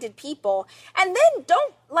like-minded people? And then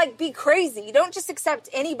don't be crazy. Don't just accept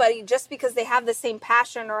anybody just because they have the same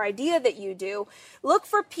passion or idea that you do. Look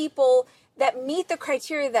for people that meet the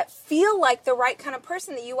criteria that feel like the right kind of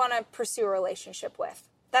person that you want to pursue a relationship with.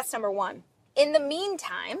 That's number one. In the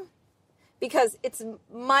meantime, because it's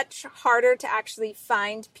much harder to actually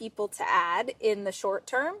find people to add in the short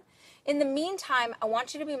term, in the meantime, I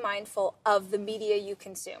want you to be mindful of the media you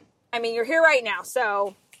consume. I mean, you're here right now,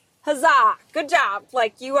 so huzzah, good job.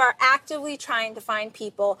 You are actively trying to find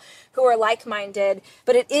people who are like-minded,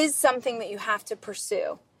 but it is something that you have to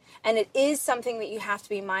pursue. And it is something that you have to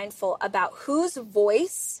be mindful about whose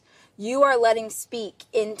voice you are letting speak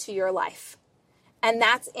into your life. And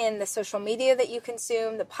that's in the social media that you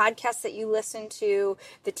consume, the podcasts that you listen to,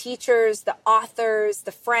 the teachers, the authors,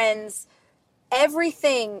 the friends.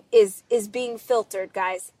 Everything is being filtered,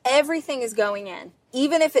 guys. Everything is going in.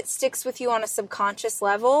 Even if it sticks with you on a subconscious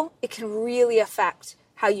level, it can really affect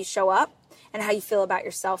how you show up and how you feel about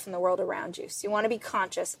yourself and the world around you. So you want to be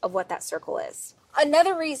conscious of what that circle is.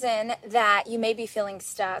 Another reason that you may be feeling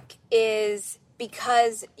stuck is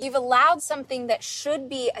because you've allowed something that should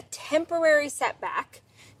be a temporary setback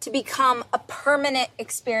to become a permanent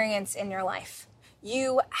experience in your life.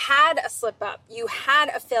 you had a slip up, you had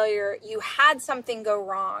a failure, you had something go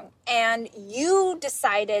wrong, and you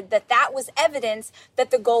decided that that was evidence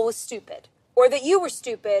that the goal was stupid, or that you were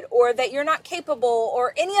stupid, or that you're not capable,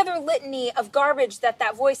 or any other litany of garbage that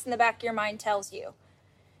that voice in the back of your mind tells you.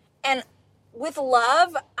 And with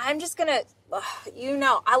love, I'm just going to,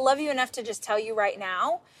 I love you enough to just tell you right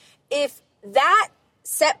now, if that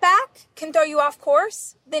setback can throw you off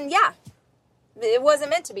course, then yeah, it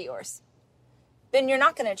wasn't meant to be yours. Then you're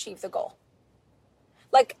not going to achieve the goal.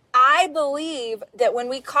 Like, I believe that when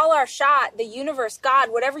we call our shot, the universe,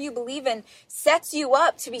 God, whatever you believe in, sets you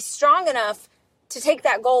up to be strong enough to take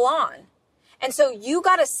that goal on. And so you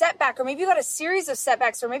got a setback, or maybe you got a series of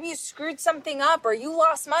setbacks, or maybe you screwed something up, or you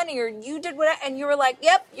lost money, or you did whatever, and you were like,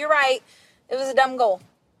 yep, you're right. It was a dumb goal.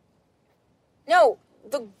 No,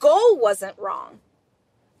 the goal wasn't wrong.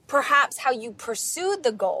 Perhaps how you pursued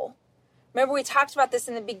the goal. Remember, we talked about this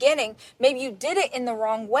in the beginning. Maybe you did it in the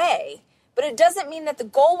wrong way, but it doesn't mean that the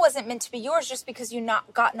goal wasn't meant to be yours just because you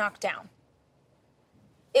got knocked down.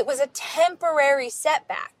 It was a temporary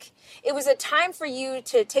setback. It was a time for you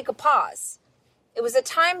to take a pause. It was a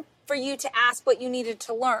time for you to ask what you needed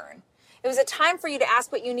to learn. It was a time for you to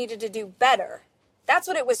ask what you needed to do better. That's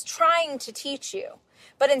what it was trying to teach you.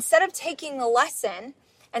 But instead of taking the lesson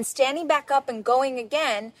and standing back up and going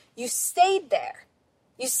again, you stayed there.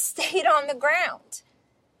 You stayed on the ground.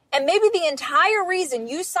 And maybe the entire reason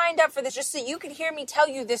you signed up for this, just so you could hear me tell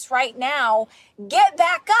you this right now, get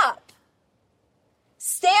back up.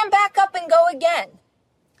 Stand back up and go again.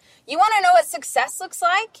 You want to know what success looks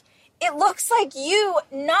like? It looks like you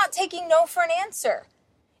not taking no for an answer.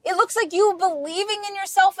 It looks like you believing in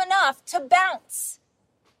yourself enough to bounce.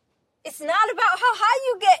 It's not about how high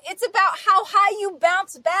you get. It's about how high you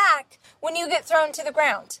bounce back when you get thrown to the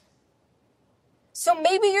ground. So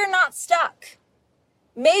maybe you're not stuck.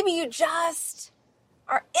 Maybe you just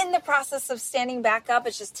are in the process of standing back up.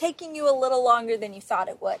 It's just taking you a little longer than you thought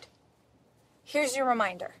it would. Here's your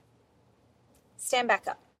reminder. Stand back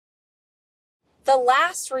up. The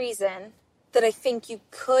last reason that I think you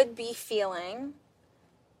could be feeling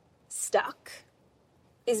stuck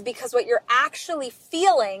is because what you're actually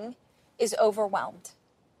feeling is overwhelmed.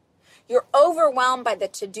 You're overwhelmed by the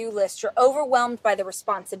to-do list. You're overwhelmed by the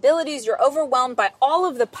responsibilities. You're overwhelmed by all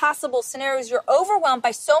of the possible scenarios. You're overwhelmed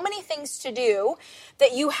by so many things to do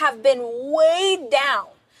that you have been weighed down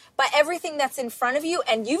by everything that's in front of you,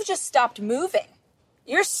 and you've just stopped moving.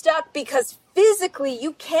 You're stuck because physically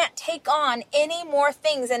you can't take on any more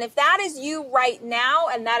things. And if that is you right now,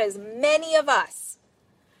 and that is many of us,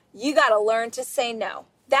 you got to learn to say no.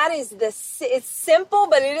 That is it's simple,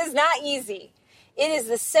 but it is not easy. It is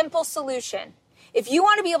the simple solution. If you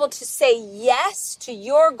want to be able to say yes to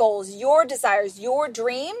your goals, your desires, your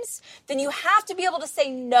dreams, then you have to be able to say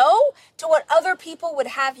no to what other people would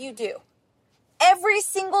have you do. Every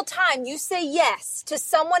single time you say yes to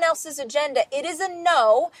someone else's agenda, it is a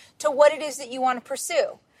no to what it is that you want to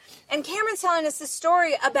pursue. And Cameron's telling us this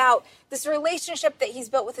story about this relationship that he's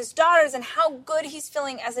built with his daughters and how good he's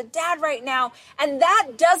feeling as a dad right now. And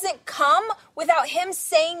that doesn't come without him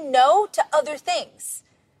saying no to other things.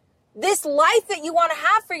 This life that you want to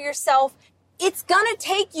have for yourself, it's going to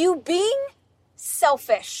take you being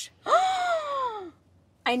selfish.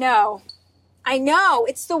 I know.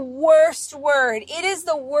 It's the worst word. It is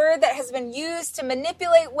the word that has been used to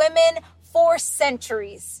manipulate women for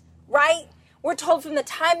centuries, right? We're told from the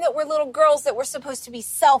time that we're little girls that we're supposed to be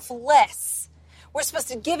selfless. We're supposed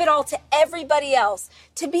to give it all to everybody else.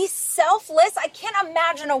 To be selfless, I can't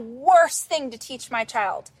imagine a worse thing to teach my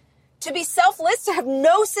child. To be selfless, to have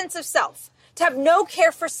no sense of self, to have no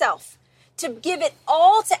care for self, to give it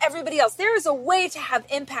all to everybody else. There is a way to have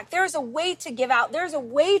impact. There is a way to give out. There's a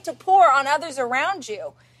way to pour on others around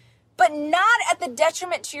you, but not at the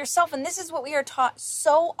detriment to yourself. And this is what we are taught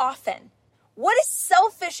so often. What does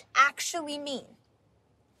selfish actually mean?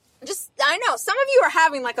 I know some of you are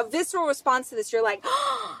having like a visceral response to this. You're like,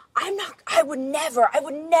 I would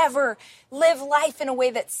never live life in a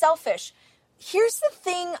way that's selfish. Here's the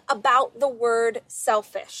thing about the word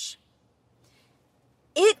selfish.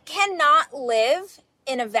 It cannot live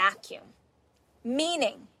in a vacuum.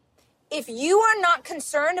 Meaning, if you are not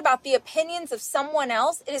concerned about the opinions of someone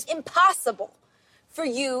else, it is impossible for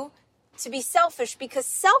you to be selfish, because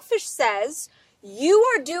selfish says you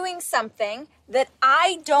are doing something that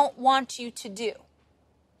I don't want you to do.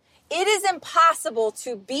 It is impossible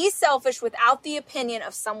to be selfish without the opinion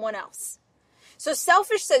of someone else. So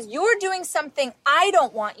selfish says you're doing something I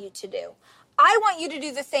don't want you to do. I want you to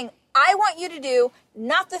do the thing I want you to do,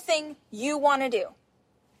 not the thing you want to do.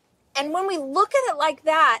 And when we look at it like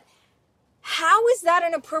that, How is that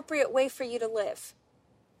an appropriate way for you to live?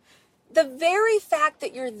 The very fact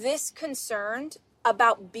that you're this concerned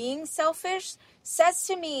about being selfish says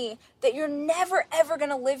to me that you're never, ever going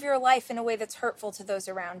to live your life in a way that's hurtful to those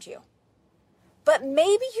around you. But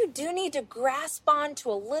maybe you do need to grasp on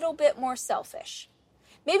to a little bit more selfish.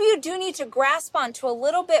 Maybe you do need to grasp on to a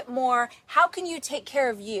little bit more, how can you take care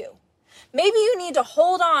of you? Maybe you need to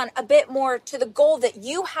hold on a bit more to the goal that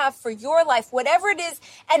you have for your life, whatever it is,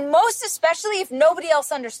 and most especially if nobody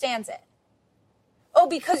else understands it. Oh,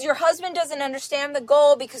 because your husband doesn't understand the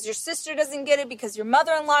goal, because your sister doesn't get it, because your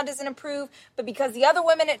mother-in-law doesn't approve, but because the other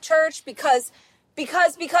women at church, because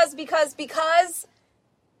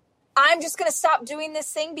I'm just going to stop doing this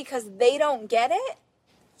thing because they don't get it.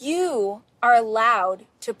 You are allowed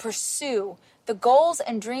to pursue the goals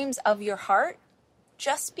and dreams of your heart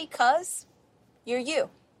just because you're you.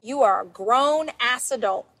 You are a grown-ass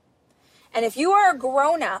adult. And if you are a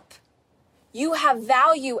grown-up, you have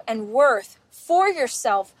value and worth for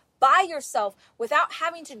yourself, by yourself, without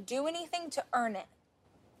having to do anything to earn it.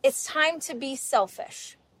 It's time to be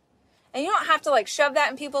selfish. And you don't have to shove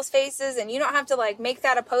that in people's faces, and you don't have to make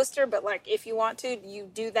that a poster, but if you want to, you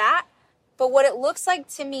do that. But what it looks like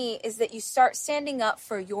to me is that you start standing up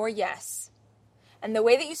for your yes. And the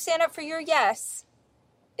way that you stand up for your yes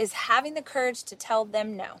is having the courage to tell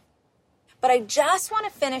them no. But I just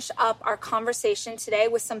want to finish up our conversation today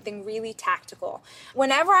with something really tactical.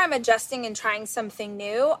 Whenever I'm adjusting and trying something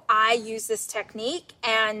new, I use this technique,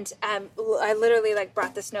 and I literally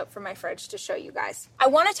brought this note from my fridge to show you guys. I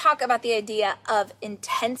want to talk about the idea of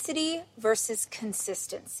intensity versus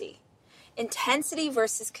consistency. Intensity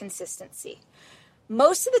versus consistency.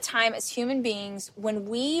 Most of the time as human beings, when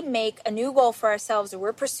we make a new goal for ourselves or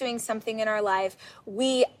we're pursuing something in our life,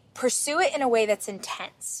 we pursue it in a way that's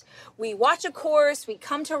intense. We watch a course, we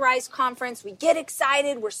come to a Rise conference, we get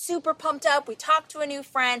excited, we're super pumped up, we talk to a new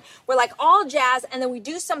friend, we're all jazz, and then we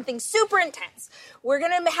do something super intense. We're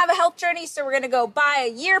going to have a health journey, so we're going to go buy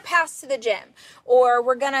a year pass to the gym. Or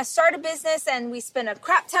we're going to start a business and we spend a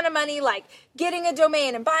crap ton of money getting a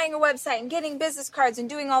domain and buying a website and getting business cards and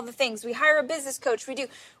doing all the things. We hire a business coach,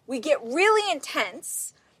 we get really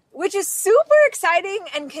intense, which is super exciting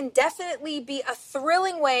and can definitely be a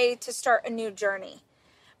thrilling way to start a new journey.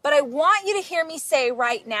 But I want you to hear me say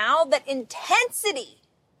right now that intensity,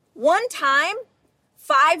 1 time,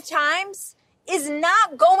 5 times, is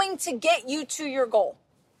not going to get you to your goal.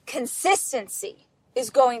 Consistency is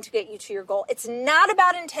going to get you to your goal. It's not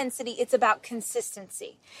about intensity, it's about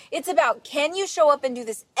consistency. It's about, can you show up and do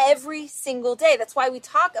this every single day? That's why we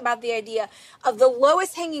talk about the idea of the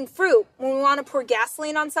lowest hanging fruit when we want to pour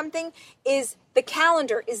gasoline on something is the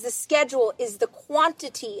calendar, is the schedule, is the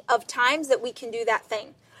quantity of times that we can do that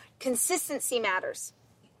thing. Consistency matters.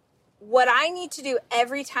 What I need to do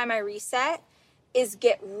every time I reset is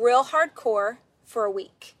get real hardcore for a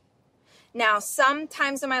week. Now,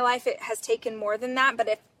 sometimes in my life it has taken more than that, but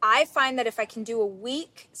if I find that if I can do a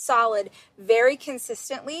week solid very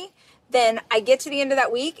consistently, then I get to the end of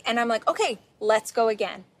that week and I'm like, okay, let's go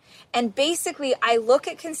again. And basically, I look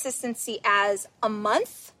at consistency as a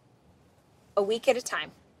month, a week at a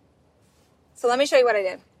time. So let me show you what I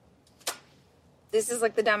did. This is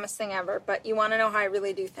the dumbest thing ever, but you want to know how I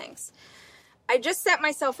really do things. I just set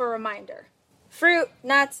myself a reminder. Fruit,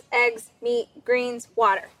 nuts, eggs, meat, greens,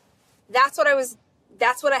 water. That's what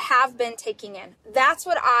I have been taking in. That's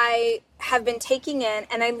what I have been taking in.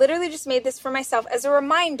 And I literally just made this for myself as a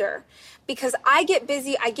reminder because I get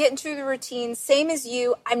busy. I get into the routine, same as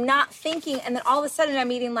you. I'm not thinking. And then all of a sudden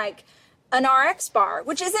I'm eating an RX bar,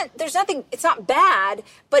 which it's not bad.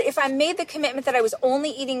 But if I made the commitment that I was only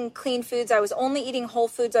eating clean foods, I was only eating whole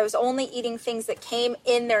foods, I was only eating things that came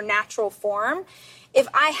in their natural form, if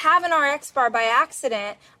I have an RX bar by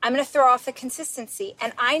accident, I'm going to throw off the consistency.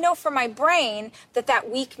 And I know for my brain that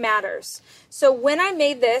week matters. So when I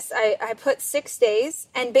made this, I put 6 days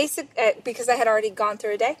and because I had already gone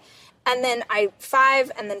through a day. And then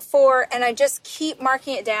 5 and then 4. And I just keep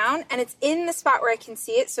marking it down. And it's in the spot where I can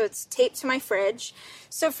see it. So it's taped to my fridge.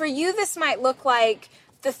 So for you, this might look like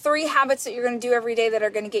the 3 habits that you're going to do every day that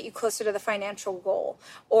are going to get you closer to the financial goal,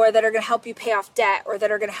 or that are going to help you pay off debt, or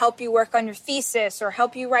that are going to help you work on your thesis, or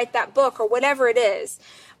help you write that book, or whatever it is.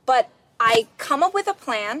 But I come up with a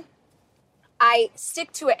plan, I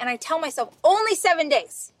stick to it, and I tell myself, only 7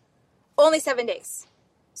 days. Only 7 days.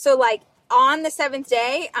 So on the 7th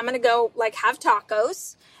day, I'm going to go have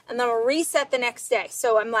tacos, and then I'll reset the next day.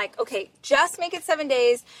 So I'm okay, just make it 7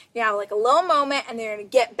 days. You have a little moment, and then you're going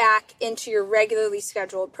to get back into your regularly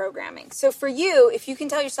scheduled programming. So for you, if you can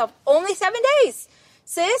tell yourself, only 7 days,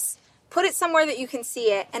 sis, put it somewhere that you can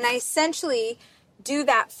see it. And I essentially do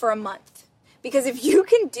that for a month. Because if you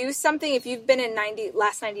can do something, if you've been in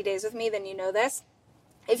last 90 days with me, then you know this.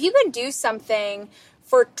 If you can do something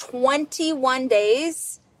for 21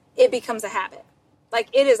 days, it becomes a habit. Like,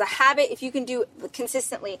 it is a habit if you can do it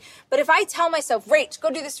consistently. But if I tell myself, Rach, go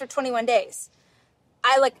do this for 21 days,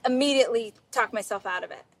 I like immediately talk myself out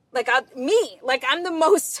of it. Like, I'm the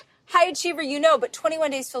most high achiever, but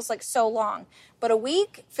 21 days feels like so long. But a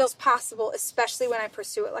week feels possible, especially when I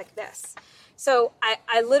pursue it like this. So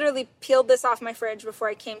I literally peeled this off my fridge before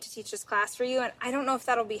I came to teach this class for you. And I don't know if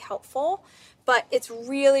that'll be helpful, but it's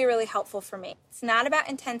really, really helpful for me. It's not about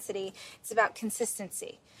intensity. It's about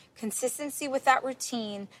consistency. Consistency with that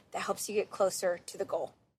routine that helps you get closer to the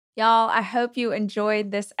goal. Y'all, I hope you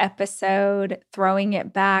enjoyed this episode, throwing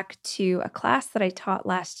it back to a class that I taught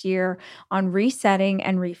last year on resetting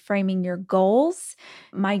and reframing your goals.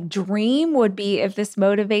 My dream would be if this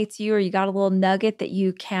motivates you or you got a little nugget that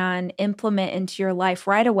you can implement into your life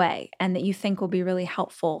right away and that you think will be really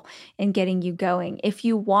helpful in getting you going. If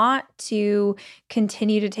you want to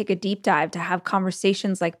continue to take a deep dive, to have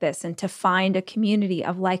conversations like this and to find a community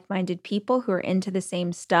of like-minded people who are into the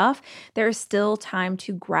same stuff, there is still time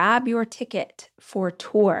to grab your ticket for a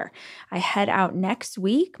tour. I head out next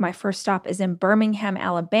week. My first stop is in Birmingham,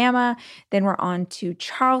 Alabama. Then we're on to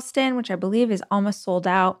Charleston, which I believe is almost sold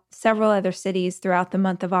out. Several other cities throughout the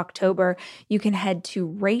month of October. You can head to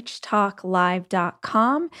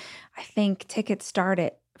rachtalklive.com. I think tickets start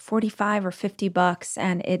at $45 or $50,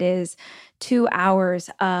 and it is 2 hours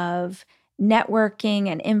of networking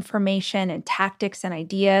and information and tactics and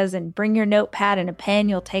ideas. And bring your notepad and a pen.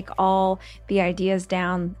 You'll take all the ideas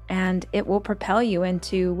down and it will propel you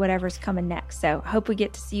into whatever's coming next. So I hope we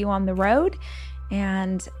get to see you on the road.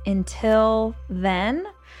 And until then,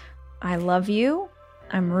 I love you.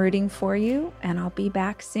 I'm rooting for you, and I'll be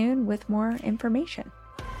back soon with more information.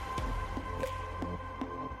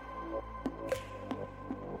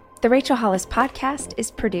 The Rachel Hollis Podcast is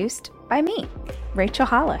produced by me, Rachel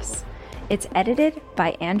Hollis. It's edited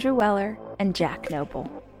by Andrew Weller and Jack Noble.